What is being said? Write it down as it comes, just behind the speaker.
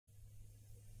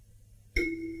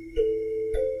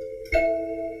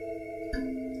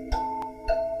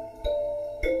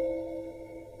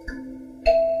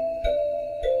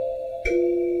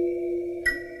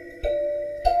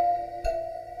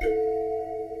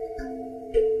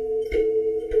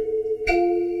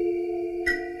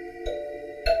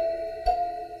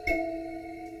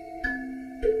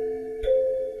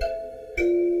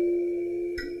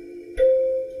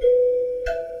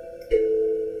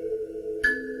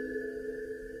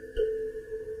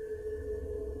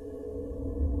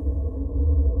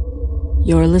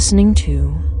You're listening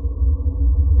to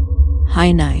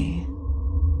Hainai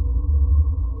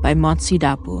by Motsi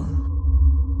Dapul.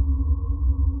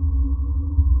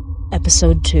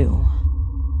 Episode 2.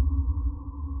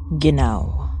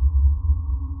 Ginaw.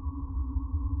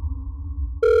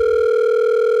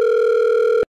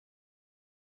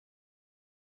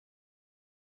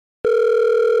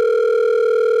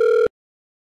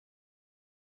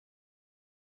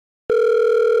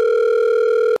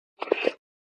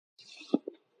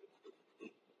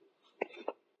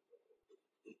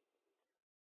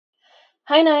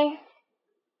 Hi, Nye.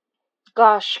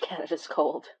 Gosh, Canada's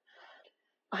cold.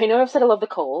 I know I've said I love the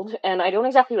cold, and I don't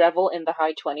exactly revel in the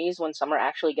high 20s when summer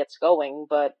actually gets going,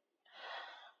 but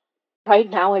right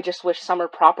now I just wish summer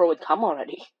proper would come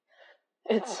already.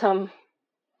 It's,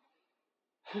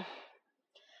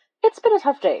 it's been a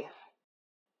tough day.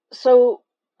 So,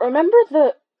 remember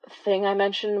the thing I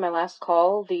mentioned in my last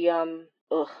call? The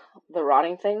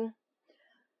rotting thing?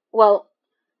 Well,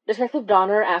 Detective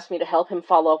Donner asked me to help him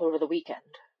follow up over the weekend.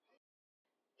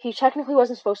 He technically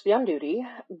wasn't supposed to be on duty,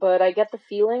 but I get the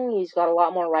feeling he's got a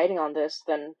lot more writing on this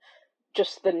than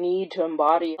just the need to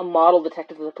embody a model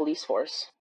detective of the police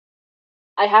force.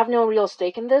 I have no real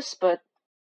stake in this, but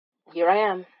here I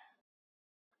am,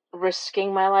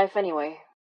 risking my life anyway.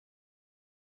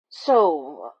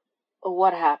 So,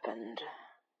 what happened?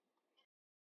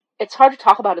 It's hard to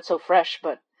talk about it so fresh,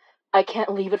 but I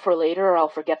can't leave it for later or I'll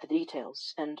forget the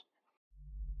details, and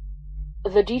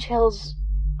the details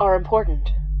are important.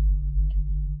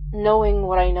 Knowing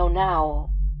what I know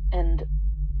now, and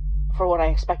for what I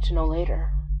expect to know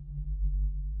later.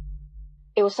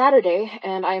 It was Saturday,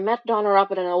 and I met Donner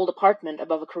up at an old apartment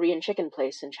above a Korean chicken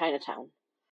place in Chinatown.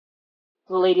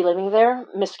 The lady living there,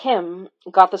 Miss Kim,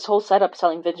 got this whole setup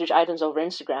selling vintage items over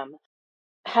Instagram.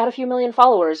 Had a few million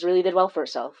followers, really did well for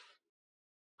herself.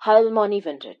 Hal money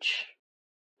vintage.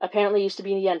 Apparently used to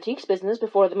be in the antiques business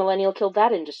before the millennial killed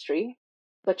that industry,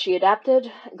 but she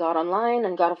adapted, got online,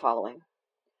 and got a following.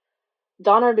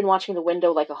 Donner had been watching the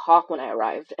window like a hawk when I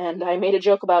arrived, and I made a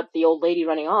joke about the old lady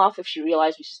running off if she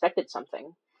realized we suspected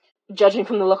something. Judging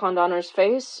from the look on Donner's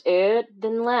face, it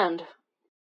didn't land.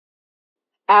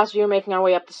 As we were making our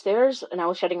way up the stairs, and I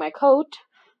was shedding my coat,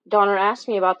 Donner asked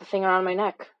me about the thing around my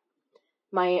neck.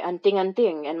 My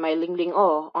anting-anting and my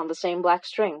ling-ling-o on the same black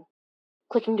string,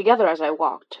 clicking together as I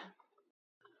walked.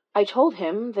 I told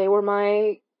him they were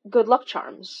my good luck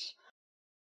charms.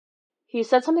 He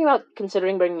said something about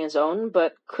considering bringing his own,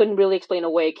 but couldn't really explain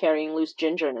away carrying loose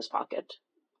ginger in his pocket.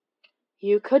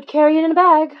 You could carry it in a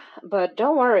bag, but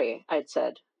don't worry, I'd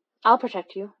said. I'll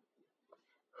protect you.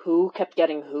 Who kept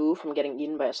getting who from getting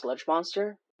eaten by a sludge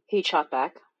monster? He shot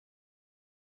back.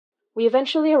 We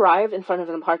eventually arrived in front of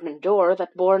an apartment door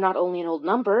that bore not only an old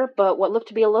number, but what looked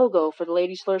to be a logo for the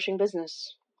lady's flourishing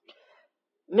business.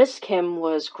 Miss Kim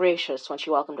was gracious when she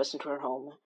welcomed us into her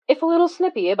home, if a little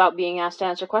snippy about being asked to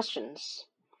answer questions.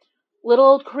 Little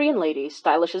old Korean lady,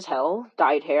 stylish as hell,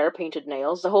 dyed hair, painted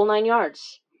nails, the whole 9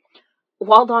 yards.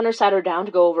 While Donner sat her down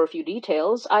to go over a few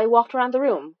details, I walked around the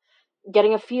room,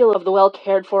 getting a feel of the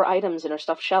well-cared-for items in her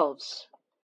stuffed shelves.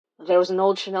 There was an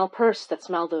old Chanel purse that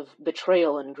smelled of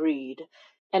betrayal and greed,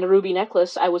 and a ruby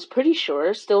necklace I was pretty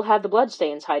sure still had the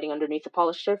bloodstains hiding underneath the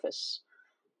polished surface.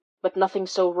 But nothing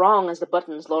so wrong as the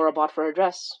buttons Laura bought for her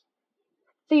dress.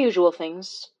 The usual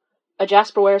things. A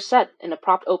Jasperware set in a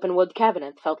propped open wood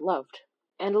cabinet felt loved,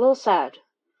 and a little sad,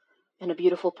 and a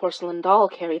beautiful porcelain doll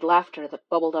carried laughter that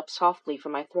bubbled up softly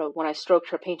from my throat when I stroked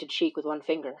her painted cheek with one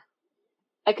finger.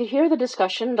 I could hear the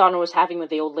discussion Donner was having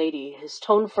with the old lady, his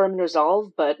tone firm and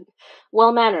resolved, but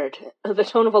well-mannered, the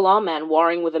tone of a lawman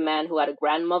warring with a man who had a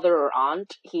grandmother or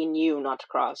aunt he knew not to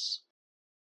cross.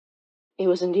 It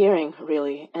was endearing,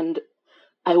 really, and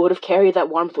I would have carried that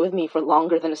warmth with me for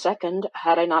longer than a second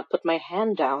had I not put my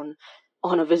hand down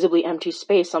on a visibly empty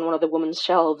space on one of the woman's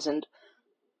shelves and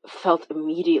felt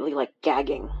immediately like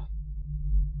gagging.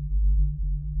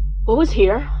 What was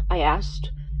here? I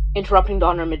asked, interrupting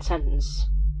Donner mid-sentence.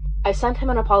 I sent him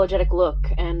an apologetic look,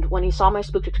 and when he saw my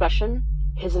spooked expression,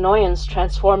 his annoyance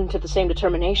transformed into the same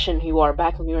determination he wore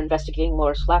back when we were investigating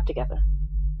Laura's flat together.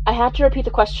 I had to repeat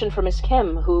the question for Miss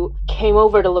Kim, who came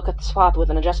over to look at the spot with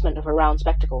an adjustment of her round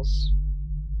spectacles.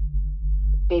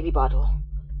 Baby bottle.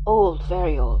 Old,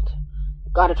 very old.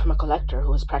 Got it from a collector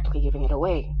who was practically giving it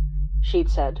away, she'd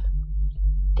said.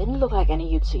 Didn't look like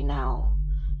any you'd see now.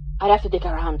 I'd have to dig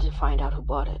around to find out who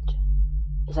bought it.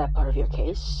 Is that part of your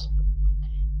case?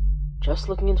 Just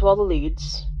looking into all the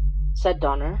leads, said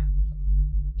Donner.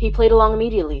 He played along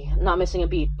immediately, not missing a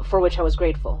beat, for which I was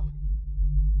grateful.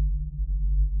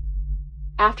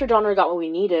 After Donner got what we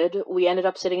needed, we ended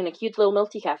up sitting in a cute little milk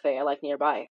tea cafe I like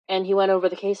nearby, and he went over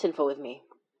the case info with me.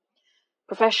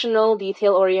 Professional,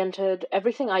 detail-oriented,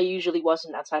 everything I usually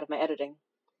wasn't outside of my editing.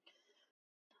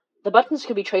 The buttons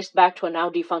could be traced back to a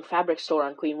now-defunct fabric store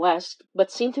on Queen West,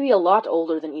 but seemed to be a lot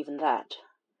older than even that.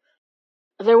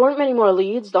 There weren't many more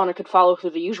leads Donner could follow through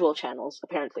the usual channels,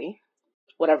 apparently.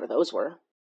 Whatever those were.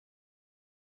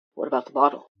 What about the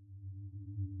bottle?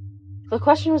 The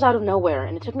question was out of nowhere,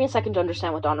 and it took me a second to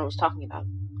understand what Donner was talking about.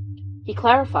 He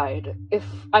clarified, if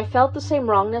I felt the same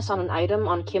wrongness on an item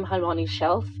on Kim Halwani's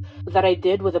shelf that I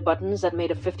did with the buttons that made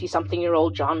a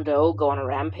 50-something-year-old John Doe go on a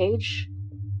rampage,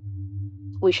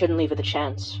 we shouldn't leave it a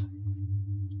chance.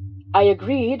 I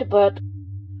agreed, but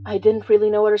I didn't really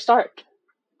know where to start.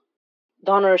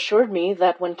 Donner assured me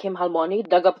that when Kim Halwani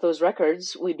dug up those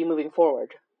records, we'd be moving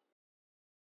forward.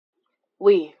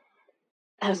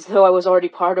 As though I was already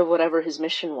part of whatever his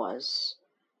mission was.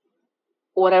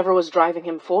 Whatever was driving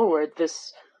him forward,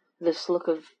 this look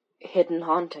of hidden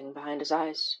haunting behind his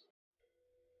eyes.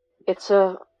 It's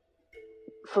a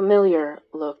familiar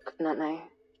look, Nutney.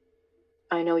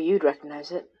 I know you'd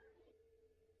recognize it.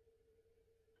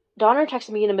 Donner texted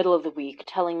me in the middle of the week,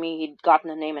 telling me he'd gotten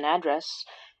a name and address,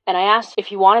 and I asked if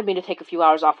he wanted me to take a few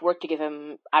hours off work to give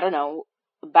him, I don't know,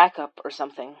 backup or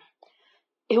something.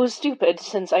 It was stupid,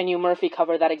 since I knew Murphy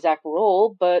covered that exact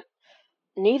role, but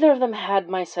neither of them had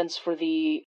my sense for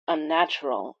the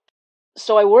unnatural,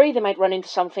 so I worried they might run into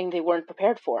something they weren't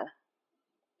prepared for.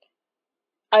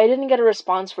 I didn't get a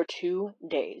response for 2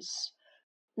 days.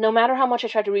 No matter how much I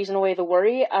tried to reason away the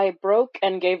worry, I broke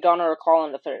and gave Donner a call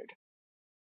on the 3rd.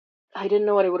 I didn't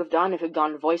know what I would have done if it had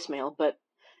gone to voicemail, but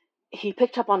he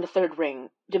picked up on the 3rd ring,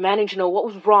 demanding to know what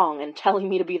was wrong and telling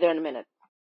me to be there in a minute.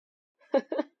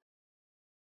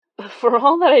 For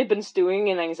all that I had been stewing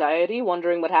in anxiety,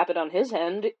 wondering what happened on his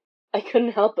end, I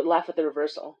couldn't help but laugh at the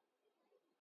reversal.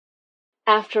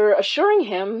 After assuring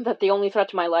him that the only threat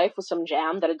to my life was some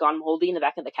jam that had gone moldy in the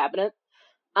back of the cabinet,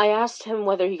 I asked him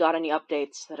whether he got any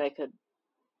updates that I could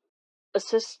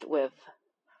assist with.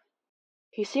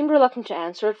 He seemed reluctant to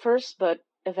answer at first, but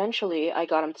eventually I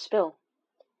got him to spill.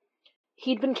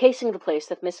 He'd been casing the place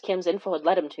that Miss Kim's info had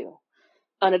led him to,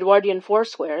 an Edwardian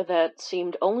foursquare that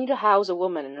seemed only to house a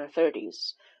woman in her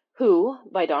 30s, who,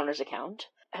 by Donner's account,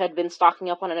 had been stocking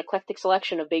up on an eclectic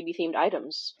selection of baby-themed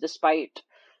items, despite,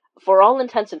 for all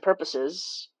intents and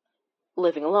purposes,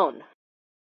 living alone.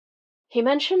 He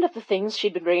mentioned that the things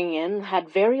she'd been bringing in had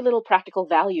very little practical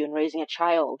value in raising a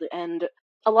child, and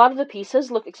a lot of the pieces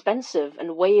looked expensive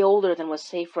and way older than was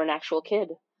safe for an actual kid.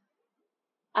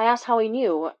 I asked how he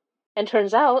knew, and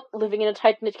turns out living in a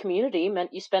tight-knit community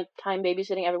meant you spent time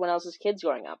babysitting everyone else's kids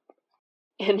growing up.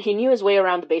 And he knew his way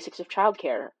around the basics of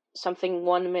childcare, something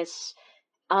one Miss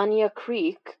Anya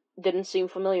Creek didn't seem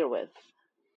familiar with.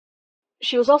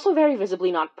 She was also very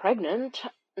visibly not pregnant,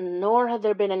 nor had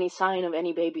there been any sign of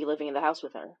any baby living in the house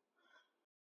with her.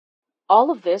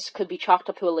 All of this could be chalked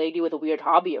up to a lady with a weird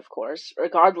hobby, of course,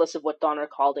 regardless of what Donner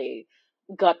called a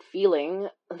gut feeling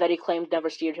that he claimed never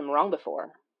steered him wrong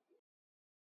before.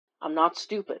 I'm not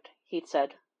stupid, he'd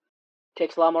said.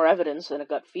 Takes a lot more evidence than a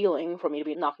gut feeling for me to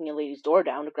be knocking a lady's door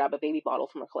down to grab a baby bottle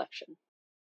from her collection.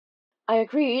 I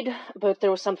agreed, but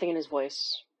there was something in his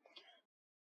voice.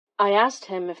 I asked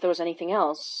him if there was anything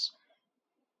else.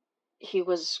 He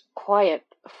was quiet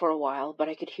for a while, but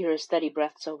I could hear his steady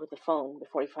breaths over the phone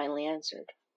before he finally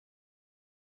answered.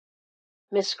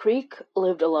 Miss Creek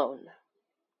lived alone.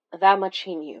 That much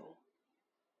he knew.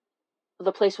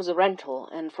 The place was a rental,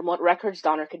 and from what records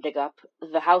Donner could dig up,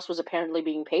 the house was apparently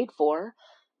being paid for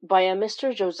by a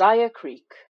Mr. Josiah Creek,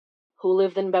 who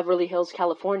lived in Beverly Hills,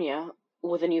 California,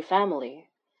 with a new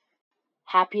family,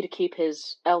 happy to keep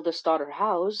his eldest daughter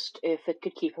housed if it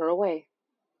could keep her away.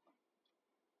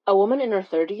 A woman in her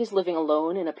 30s living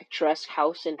alone in a picturesque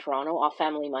house in Toronto off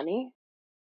family money?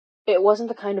 It wasn't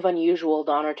the kind of unusual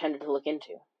Donner tended to look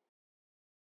into.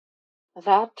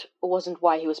 That wasn't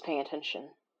why he was paying attention.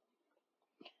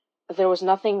 There was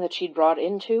nothing that she'd brought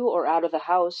into or out of the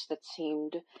house that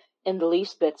seemed in the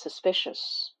least bit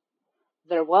suspicious.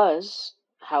 There was,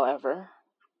 however,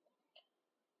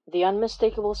 the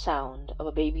unmistakable sound of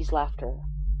a baby's laughter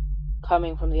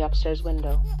coming from the upstairs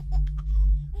window.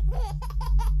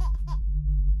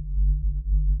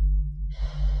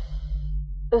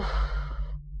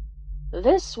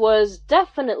 This was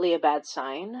definitely a bad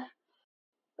sign.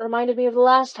 Reminded me of the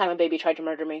last time a baby tried to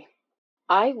murder me.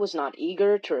 I was not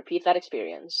eager to repeat that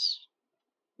experience.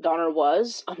 Donner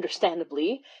was,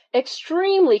 understandably,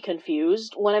 extremely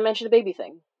confused when I mentioned the baby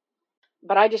thing.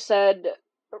 But I just said,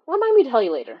 remind me to tell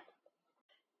you later.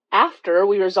 After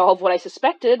we resolved what I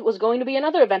suspected was going to be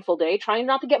another eventful day, trying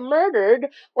not to get murdered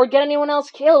or get anyone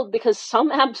else killed because some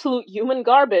absolute human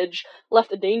garbage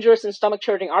left a dangerous and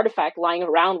stomach-churning artifact lying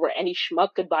around where any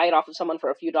schmuck could buy it off of someone for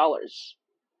a few dollars.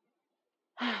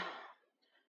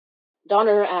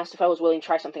 Donner asked if I was willing to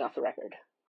try something off the record.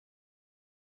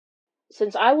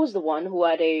 Since I was the one who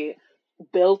had a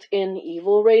built-in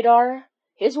evil radar,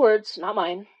 his words, not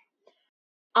mine,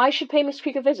 I should pay Miss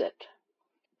Creek a visit.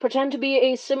 Pretend to be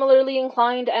a similarly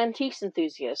inclined antiques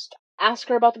enthusiast. Ask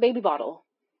her about the baby bottle.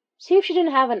 See if she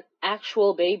didn't have an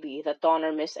actual baby that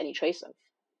Donner missed any trace of.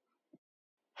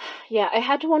 Yeah, I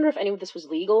had to wonder if any of this was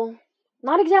legal.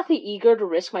 Not exactly eager to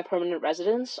risk my permanent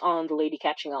residence on the lady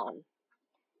catching on.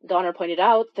 Donner pointed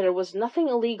out that there was nothing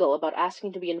illegal about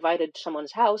asking to be invited to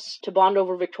someone's house to bond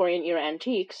over Victorian-era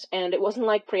antiques, and it wasn't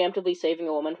like preemptively saving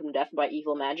a woman from death by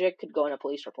evil magic could go in a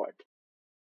police report.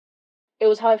 It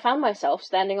was how I found myself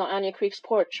standing on Anya Creek's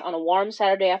porch on a warm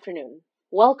Saturday afternoon,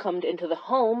 welcomed into the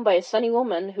home by a sunny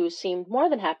woman who seemed more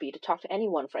than happy to talk to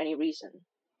anyone for any reason.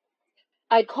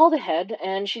 I'd called ahead,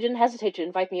 and she didn't hesitate to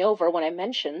invite me over when I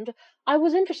mentioned I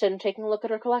was interested in taking a look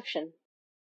at her collection.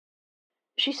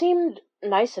 She seemed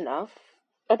nice enough,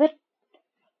 a bit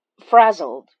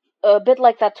frazzled, a bit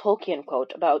like that Tolkien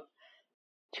quote about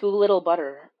too little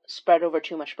butter spread over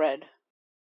too much bread.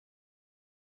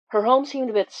 Her home seemed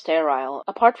a bit sterile,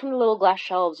 apart from the little glass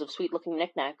shelves of sweet-looking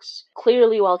knickknacks,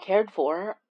 clearly well cared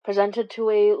for, presented to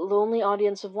a lonely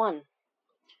audience of one.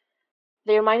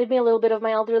 They reminded me a little bit of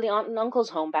my elderly aunt and uncle's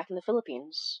home back in the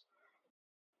Philippines.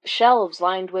 Shelves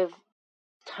lined with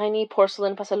tiny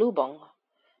porcelain pasalubong,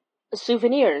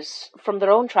 souvenirs from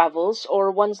their own travels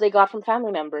or ones they got from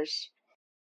family members.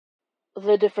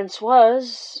 The difference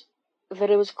was that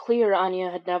it was clear Anya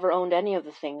had never owned any of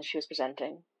the things she was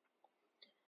presenting.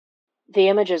 The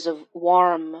images of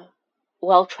warm,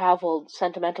 well-traveled,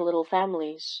 sentimental little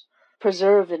families,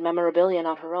 preserved in memorabilia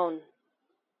not her own.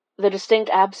 The distinct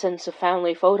absence of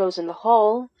family photos in the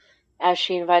hall, as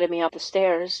she invited me up the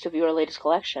stairs to view her latest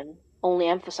collection, only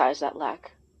emphasized that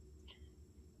lack.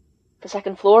 The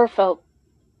second floor felt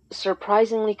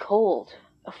surprisingly cold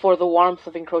for the warmth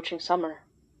of encroaching summer.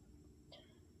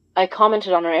 I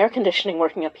commented on her air conditioning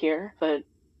working up here, but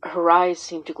her eyes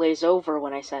seemed to glaze over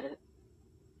when I said it.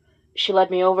 She led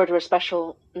me over to her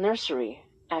special nursery,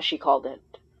 as she called it,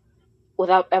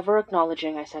 without ever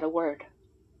acknowledging I said a word.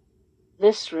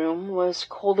 This room was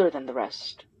colder than the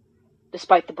rest,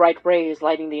 despite the bright rays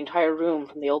lighting the entire room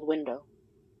from the old window.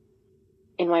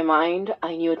 In my mind,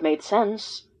 I knew it made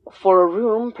sense for a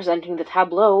room presenting the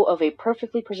tableau of a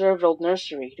perfectly preserved old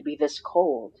nursery to be this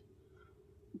cold.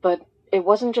 But it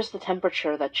wasn't just the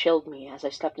temperature that chilled me as I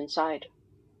stepped inside.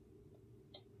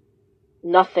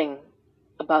 Nothing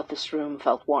about this room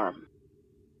felt warm.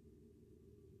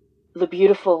 The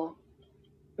beautiful,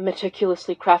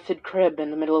 meticulously crafted crib in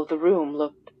the middle of the room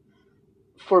looked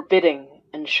forbidding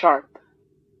and sharp,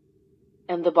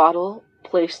 and the bottle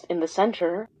placed in the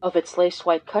center of its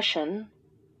lace-white cushion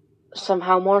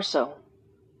somehow more so.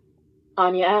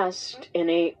 Anya asked, in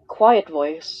a quiet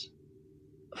voice,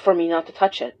 for me not to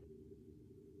touch it.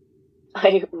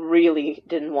 I really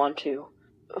didn't want to,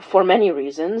 for many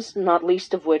reasons, not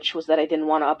least of which was that I didn't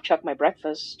want to upchuck my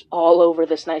breakfast all over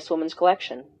this nice woman's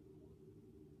collection.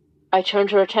 I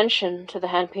turned her attention to the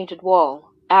hand-painted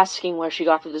wall, asking where she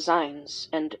got the designs,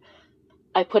 and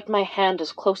I put my hand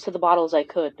as close to the bottle as I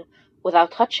could,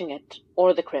 without touching it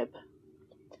or the crib.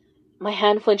 My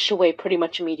hand flinched away pretty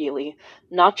much immediately,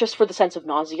 not just for the sense of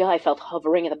nausea I felt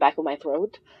hovering at the back of my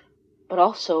throat, but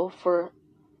also for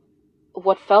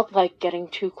what felt like getting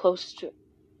too close to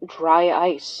dry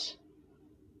ice.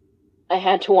 I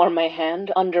had to warm my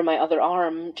hand under my other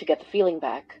arm to get the feeling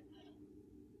back.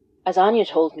 As Anya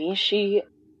told me, she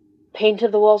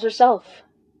painted the walls herself.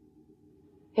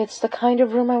 "It's the kind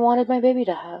of room I wanted my baby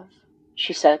to have,"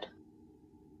 she said.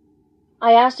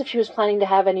 I asked if she was planning to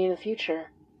have any in the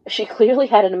future. She clearly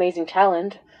had an amazing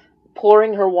talent,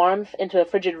 pouring her warmth into a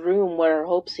frigid room where her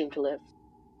hopes seemed to live.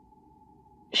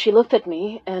 She looked at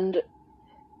me, and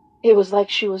it was like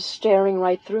she was staring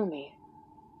right through me.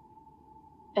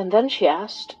 And then she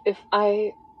asked if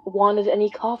I wanted any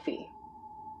coffee.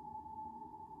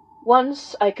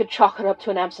 Once I could chalk it up to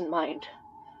an absent mind.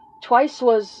 Twice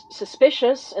was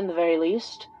suspicious, in the very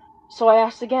least, so I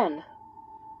asked again.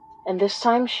 And this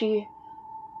time she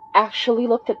actually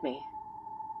looked at me.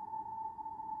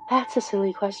 "That's a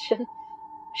silly question,"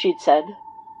 she'd said.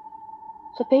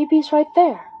 "The baby's right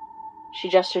there." She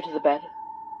gestured to the bed.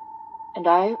 And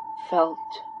I felt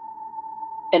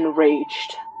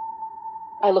enraged.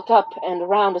 I looked up and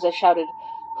around as I shouted,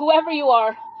 "Whoever you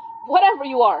are, whatever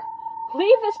you are,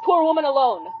 leave this poor woman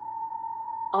alone!"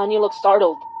 Anya looked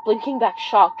startled, blinking back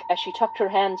shock as she tucked her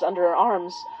hands under her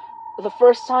arms, the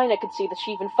first sign I could see that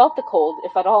she even felt the cold,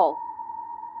 if at all.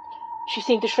 She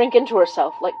seemed to shrink into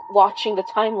herself, like watching the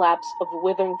time lapse of a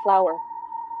withering flower.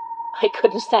 I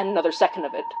couldn't stand another second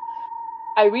of it.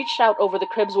 I reached out over the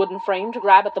crib's wooden frame to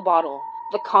grab at the bottle,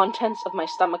 the contents of my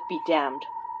stomach be damned,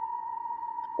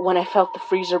 when I felt the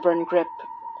freezer-burn grip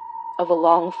of a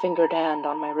long-fingered hand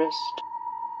on my wrist,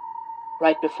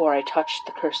 right before I touched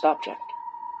the cursed object.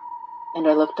 And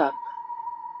I looked up,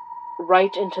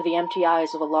 right into the empty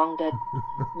eyes of a long-dead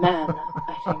man,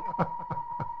 I think.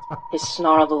 His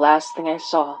snarl the last thing I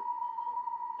saw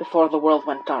before the world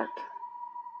went dark.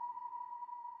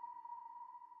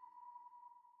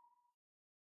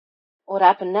 What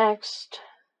happened next,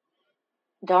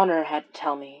 Donner had to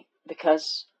tell me,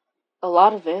 because a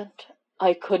lot of it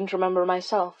I couldn't remember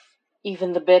myself.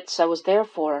 Even the bits I was there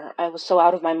for, I was so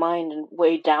out of my mind and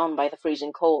weighed down by the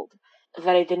freezing cold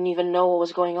that I didn't even know what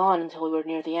was going on until we were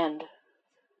near the end.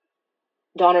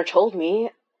 Donner told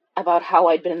me about how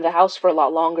I'd been in the house for a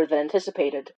lot longer than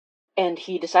anticipated, and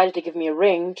he decided to give me a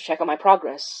ring to check on my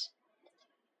progress.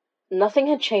 Nothing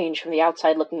had changed from the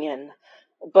outside looking in,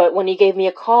 but when he gave me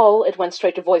a call, it went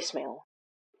straight to voicemail.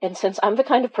 And since I'm the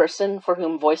kind of person for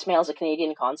whom voicemail is a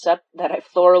Canadian concept that I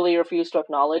thoroughly refuse to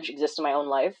acknowledge exists in my own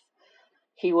life,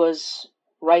 he was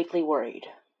rightly worried.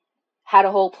 Had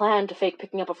a whole plan to fake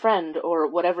picking up a friend, or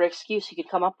whatever excuse he could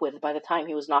come up with by the time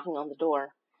he was knocking on the door.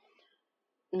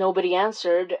 Nobody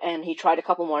answered, and he tried a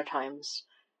couple more times,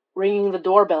 ringing the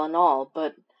doorbell and all,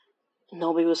 but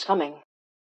nobody was coming,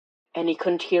 and he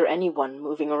couldn't hear anyone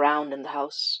moving around in the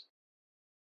house.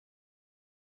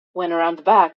 Went around the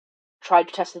back, tried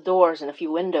to test the doors and a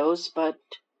few windows, but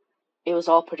it was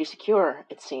all pretty secure,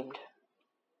 it seemed.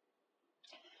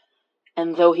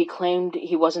 And though he claimed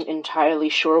he wasn't entirely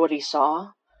sure what he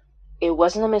saw, it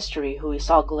wasn't a mystery who he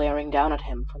saw glaring down at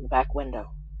him from the back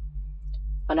window.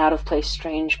 An out-of-place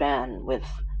strange man with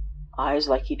eyes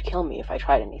like he'd kill me if I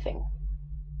tried anything.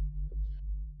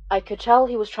 I could tell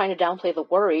he was trying to downplay the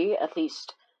worry, at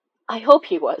least I hope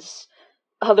he was.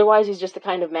 Otherwise, he's just the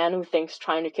kind of man who thinks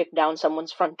trying to kick down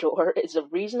someone's front door is a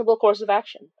reasonable course of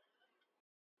action.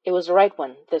 It was the right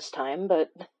one this time, but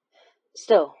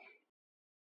still.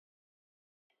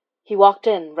 He walked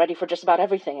in, ready for just about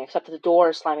everything except the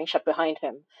door slamming shut behind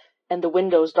him, and the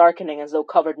windows darkening as though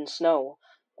covered in snow,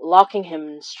 locking him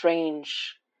in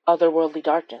strange, otherworldly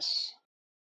darkness.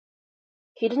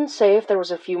 He didn't say if there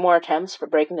was a few more attempts for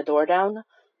breaking the door down,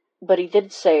 but he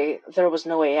did say there was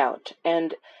no way out,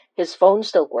 and his phone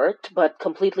still worked, but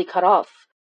completely cut off.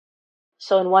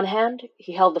 So in one hand,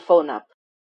 he held the phone up,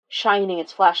 shining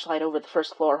its flashlight over the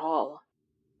first-floor hall,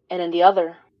 and in the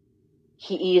other,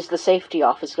 he eased the safety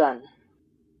off his gun.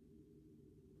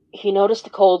 He noticed the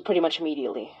cold pretty much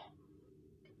immediately.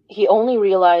 He only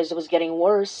realized it was getting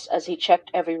worse as he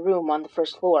checked every room on the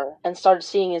first floor and started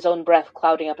seeing his own breath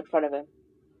clouding up in front of him.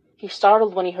 He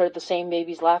startled when he heard the same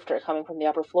baby's laughter coming from the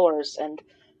upper floors, and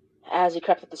as he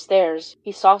crept up the stairs,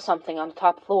 he saw something on the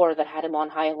top floor that had him on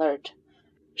high alert,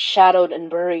 shadowed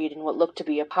and buried in what looked to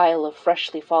be a pile of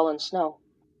freshly fallen snow.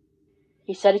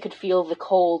 He said he could feel the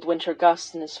cold winter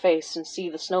gusts in his face and see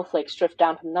the snowflakes drift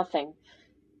down from nothing,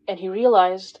 and he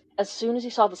realized, as soon as he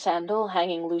saw the sandal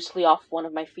hanging loosely off one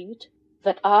of my feet,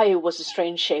 that I was a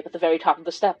strange shape at the very top of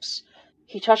the steps.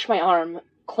 He touched my arm,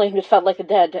 claimed it felt like the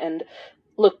dead, and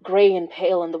looked gray and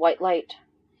pale in the white light.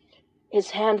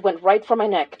 His hand went right for my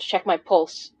neck to check my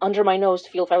pulse, under my nose to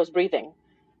feel if I was breathing.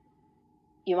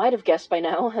 You might have guessed by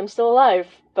now, I'm still alive,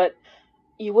 but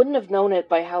you wouldn't have known it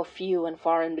by how few and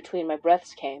far in between my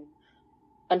breaths came,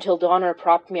 until Donner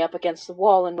propped me up against the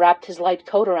wall and wrapped his light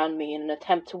coat around me in an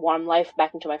attempt to warm life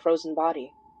back into my frozen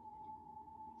body.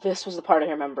 This was the part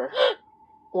I remember,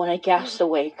 when I gasped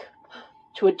awake,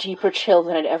 to a deeper chill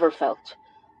than I'd ever felt.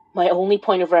 My only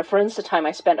point of reference, the time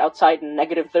I spent outside in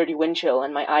 -30 wind chill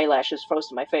and my eyelashes froze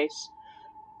to my face.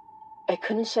 I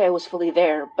couldn't say I was fully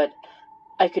there, but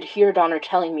I could hear Donner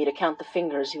telling me to count the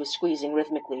fingers he was squeezing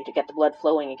rhythmically to get the blood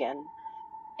flowing again,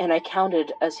 and I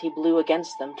counted as he blew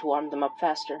against them to warm them up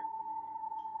faster.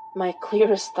 My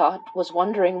clearest thought was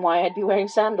wondering why I'd be wearing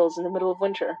sandals in the middle of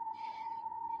winter.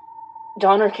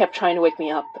 Donner kept trying to wake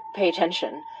me up, pay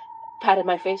attention, patted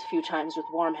my face a few times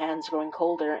with warm hands growing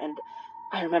colder, and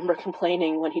I remember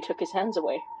complaining when he took his hands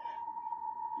away.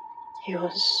 He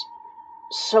was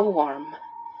so warm,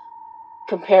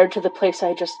 compared to the place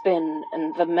I'd just been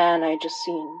and the man I'd just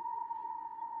seen.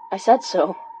 I said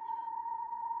so.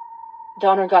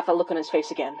 Donner got that look on his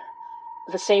face again,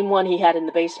 the same one he had in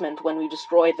the basement when we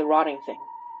destroyed the rotting thing.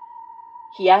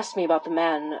 He asked me about the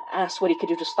man, asked what he could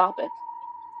do to stop it.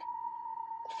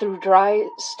 Through dry,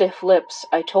 stiff lips,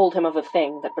 I told him of the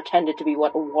thing that pretended to be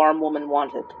what a warm woman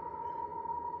wanted,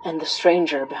 and the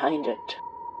stranger behind it.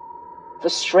 The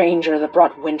stranger that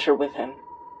brought winter with him,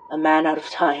 a man out of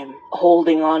time,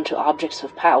 holding on to objects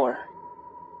of power,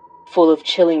 full of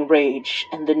chilling rage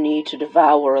and the need to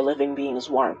devour a living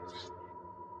being's warmth.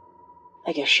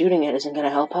 I guess shooting it isn't going to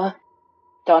help, huh?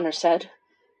 Donner said,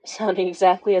 sounding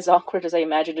exactly as awkward as I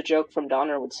imagined a joke from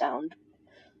Donner would sound.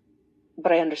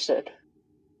 But I understood.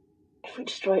 If we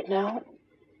destroy it now,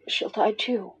 she'll die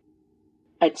too,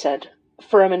 I'd said,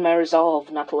 firm in my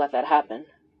resolve not to let that happen.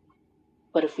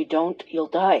 But if we don't, you'll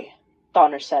die,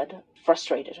 Donner said,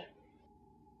 frustrated.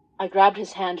 I grabbed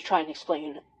his hand to try and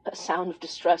explain, a sound of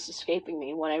distress escaping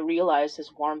me when I realized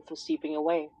his warmth was seeping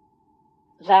away.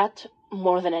 That,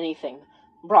 more than anything,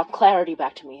 brought clarity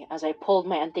back to me as I pulled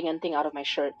my enting out of my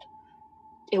shirt.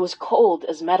 It was cold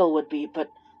as metal would be,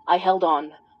 but I held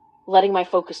on, letting my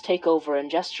focus take over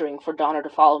and gesturing for Donner to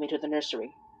follow me to the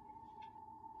nursery.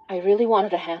 I really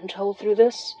wanted a hand to hold through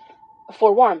this,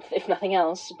 for warmth, if nothing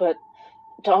else, but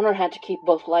Donner had to keep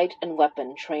both light and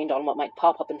weapon trained on what might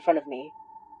pop up in front of me,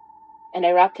 and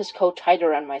I wrapped his coat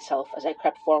tighter around myself as I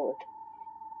crept forward.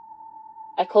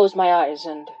 I closed my eyes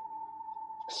and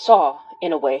saw,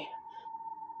 in a way,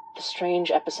 the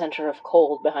strange epicenter of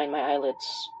cold behind my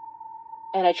eyelids,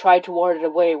 and I tried to ward it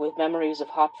away with memories of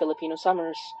hot Filipino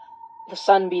summers, the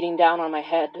sun beating down on my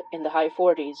head in the high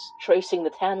 40s, tracing the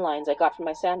tan lines I got from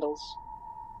my sandals.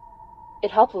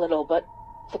 It helped a little, but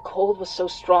the cold was so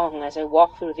strong as I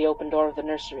walked through the open door of the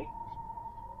nursery.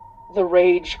 The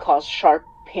rage caused sharp,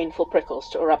 painful prickles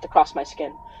to erupt across my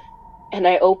skin, and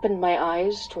I opened my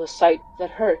eyes to a sight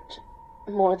that hurt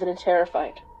more than it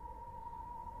terrified.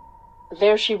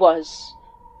 There she was,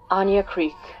 Anya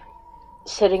Creek,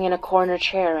 sitting in a corner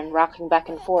chair and rocking back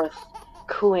and forth,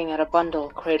 cooing at a bundle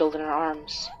cradled in her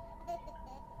arms.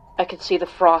 I could see the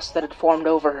frost that had formed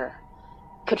over her,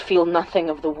 could feel nothing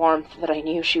of the warmth that I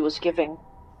knew she was giving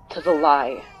to the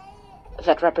lie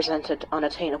that represented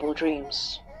unattainable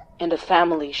dreams and a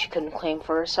family she couldn't claim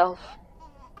for herself.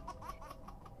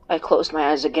 I closed my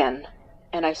eyes again,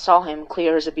 and I saw him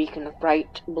clear as a beacon of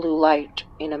bright blue light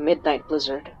in a midnight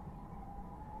blizzard.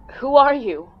 "Who are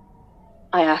you?"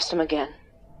 I asked him again,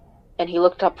 and he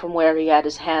looked up from where he had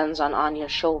his hands on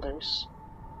Anya's shoulders.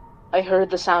 I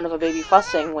heard the sound of a baby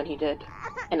fussing when he did,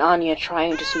 and Anya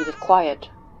trying to soothe it quiet.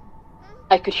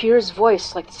 I could hear his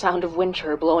voice like the sound of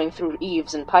winter blowing through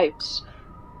eaves and pipes,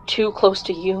 too close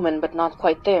to human but not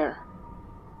quite there.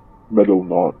 "Meddle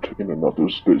not in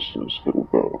another's business, little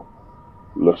girl,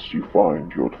 lest you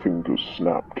find your fingers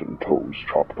snapped and toes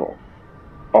chopped off,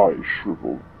 eyes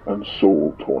shriveled, and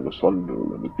soul torn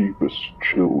asunder in the deepest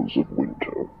chills of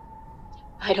winter."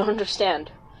 I don't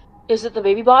understand. Is it the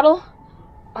baby bottle?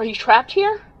 Are you trapped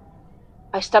here?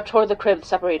 I stepped toward the crib that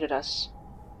separated us,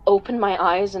 opened my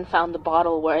eyes and found the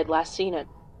bottle where I'd last seen it,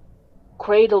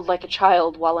 cradled like a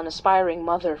child while an aspiring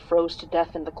mother froze to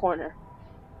death in the corner.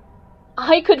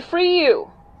 "I could free you,"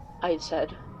 I'd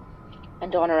said,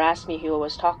 and Donner asked me who I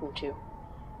was talking to,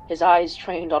 his eyes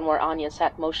trained on where Anya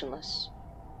sat motionless.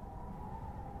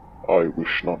 "I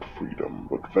wish not freedom,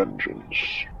 but vengeance,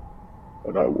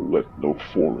 and I will let no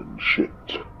foreign shit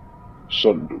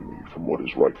sunder me from what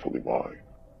is rightfully mine."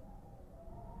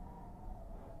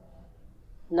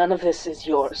 "None of this is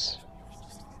yours,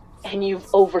 and you've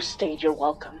overstayed your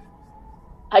welcome."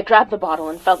 I grabbed the bottle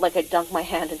and felt like I'd dunked my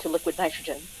hand into liquid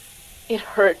nitrogen. It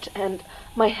hurt, and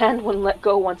my hand wouldn't let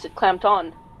go once it clamped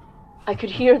on. I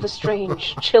could hear the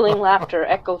strange, chilling laughter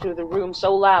echo through the room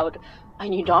so loud, I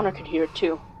knew Donner could hear it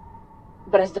too.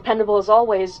 But as dependable as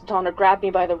always, Donner grabbed me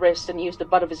by the wrist and used the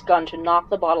butt of his gun to knock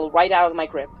the bottle right out of my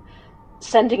grip,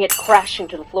 sending it crashing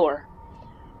to the floor.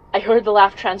 I heard the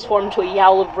laugh transform into a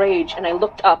yowl of rage, and I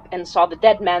looked up and saw the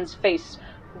dead man's face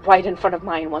right in front of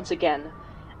mine once again,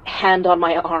 hand on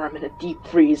my arm and a deep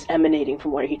freeze emanating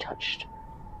from where he touched.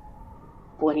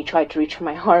 But when he tried to reach for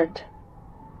my heart,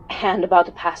 hand about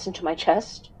to pass into my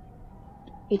chest,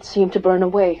 it seemed to burn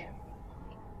away.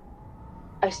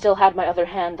 I still had my other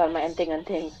hand on my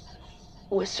enting,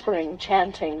 whispering,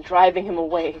 chanting, driving him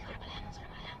away.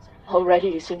 Already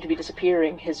he seemed to be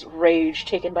disappearing, his rage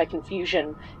taken by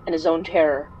confusion and his own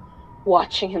terror,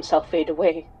 watching himself fade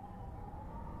away.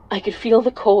 I could feel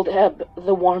the cold ebb,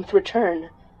 the warmth return.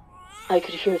 I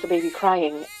could hear the baby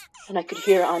crying, and I could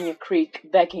hear Anya Creek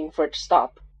begging for it to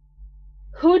stop.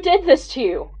 "Who did this to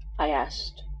you?" I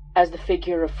asked, as the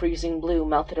figure of freezing blue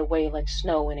melted away like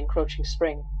snow in encroaching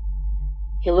spring.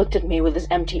 He looked at me with his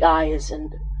empty eyes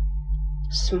and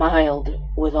smiled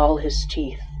with all his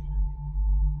teeth.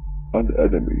 "An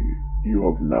enemy you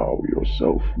have now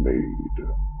yourself made."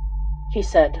 he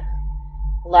said,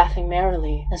 laughing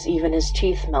merrily as even his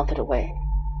teeth melted away,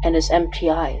 and his empty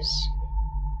eyes,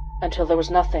 until there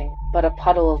was nothing but a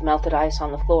puddle of melted ice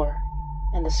on the floor,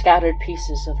 and the scattered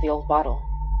pieces of the old bottle.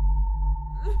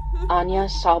 Anya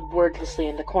sobbed wordlessly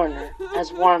in the corner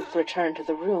as warmth returned to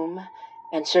the room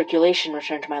and circulation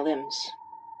returned to my limbs.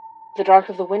 The dark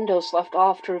of the window sloughed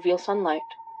off to reveal sunlight,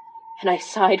 and I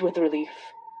sighed with relief.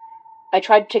 I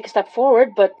tried to take a step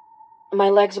forward, but my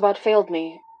legs about failed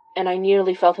me, and I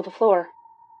nearly fell to the floor.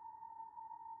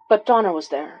 But Donna was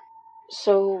there,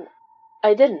 so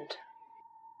I didn't.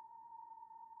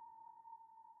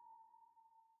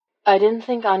 I didn't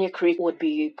think Anya Creek would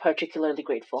be particularly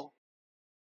grateful.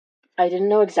 I didn't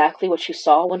know exactly what she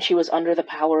saw when she was under the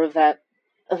power of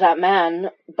that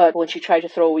man, but when she tried to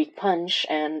throw a weak punch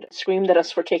and screamed at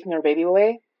us for taking her baby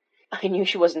away, I knew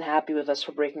she wasn't happy with us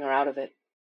for breaking her out of it.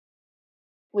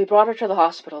 We brought her to the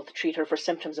hospital to treat her for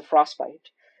symptoms of frostbite,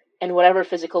 and whatever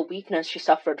physical weakness she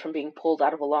suffered from being pulled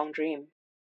out of a long dream.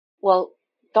 Well,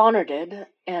 Donner did,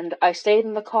 and I stayed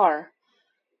in the car,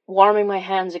 warming my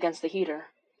hands against the heater.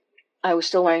 I was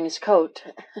still wearing his coat.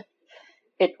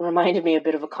 It reminded me a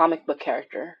bit of a comic book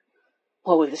character.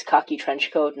 What with his cocky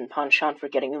trench coat and penchant for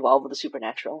getting involved with the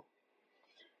supernatural.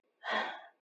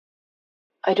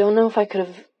 I don't know if I could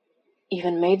have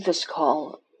even made this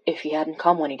call if he hadn't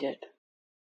come when he did.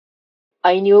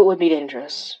 I knew it would be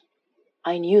dangerous.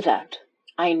 I knew that.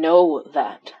 I know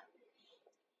that.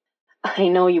 I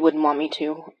know you wouldn't want me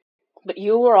to, but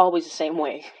you were always the same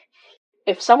way.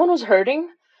 If someone was hurting,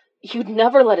 you'd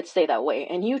never let it stay that way,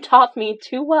 and you taught me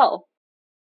too well.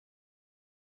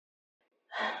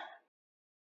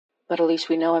 But at least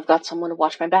we know I've got someone to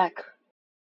watch my back.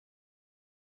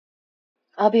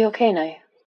 I'll be okay, Nay.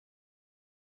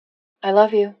 I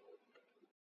love you.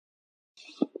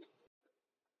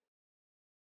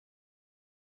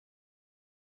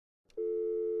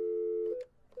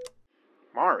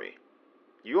 Mari,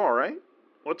 you alright?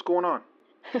 What's going on?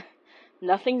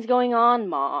 Nothing's going on,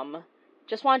 Mom.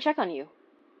 Just want to check on you.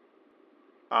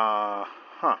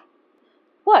 Huh.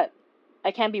 What?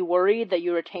 I can't be worried that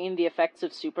you retain the effects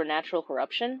of supernatural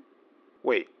corruption?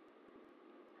 Wait.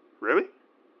 Really?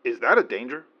 Is that a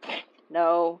danger?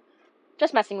 No,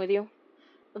 just messing with you.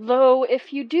 Though,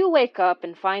 if you do wake up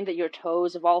and find that your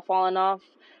toes have all fallen off,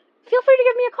 feel free to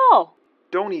give me a call.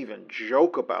 Don't even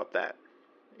joke about that.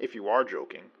 If you are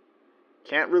joking.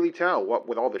 Can't really tell, what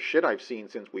with all the shit I've seen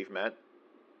since we've met.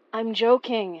 I'm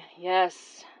joking,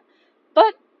 yes.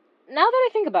 But, now that I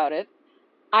think about it,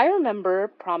 I remember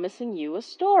promising you a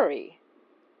story.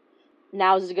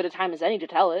 Now's as good a time as any to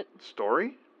tell it.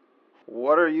 Story?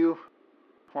 What are you...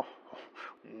 Oh,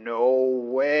 no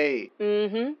way.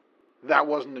 Mm-hmm. That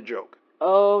wasn't a joke.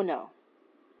 Oh, no.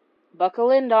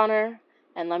 Buckle in, Donner,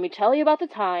 and let me tell you about the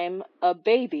time a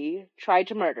baby tried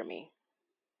to murder me.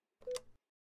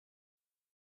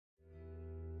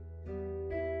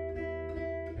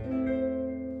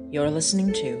 You're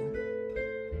listening to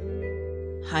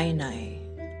Hainai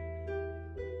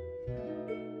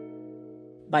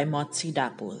by Motsi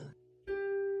Dapul.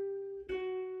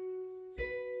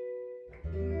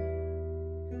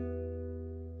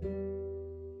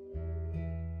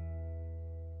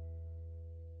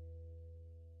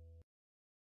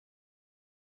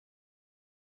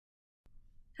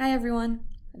 Hi everyone,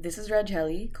 this is Reg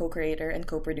Helly, co-creator and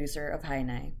co-producer of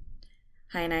Hainai.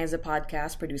 Hainai is a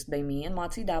podcast produced by me and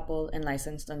Motsi Dapul and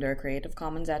licensed under a Creative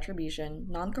Commons Attribution,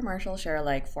 Non-Commercial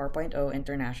Share-alike 4.0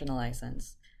 International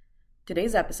License.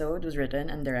 Today's episode was written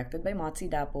and directed by Motsi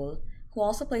Dapul, who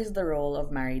also plays the role of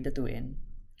Mary Datuin.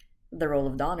 The role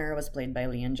of Donner was played by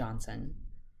Leon Johnson.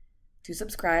 To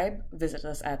subscribe, visit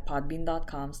us at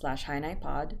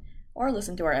podbean.com/HainaiPod or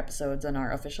listen to our episodes on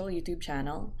our official YouTube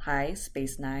channel,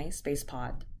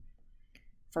 Hi_Nai_Pod.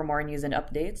 For more news and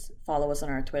updates, follow us on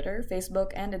our Twitter,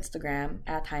 Facebook, and Instagram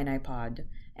at HiNaiPod,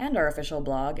 and our official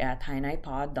blog at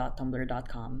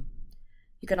HiNaiPod.tumblr.com.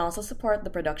 You can also support the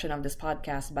production of this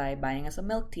podcast by buying us a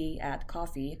milk tea at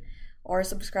Coffee or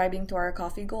subscribing to our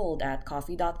Coffee Gold at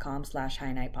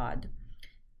coffee.com/HiNaiPod.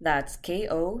 That's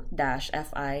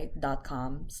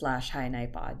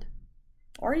ko-fi.com/HiNaiPod.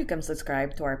 Or you can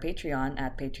subscribe to our Patreon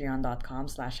at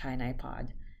patreon.com/HiNaiPod.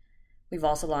 We've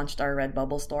also launched our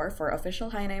Redbubble store for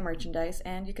official Hainai merchandise,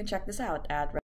 and you can check this out at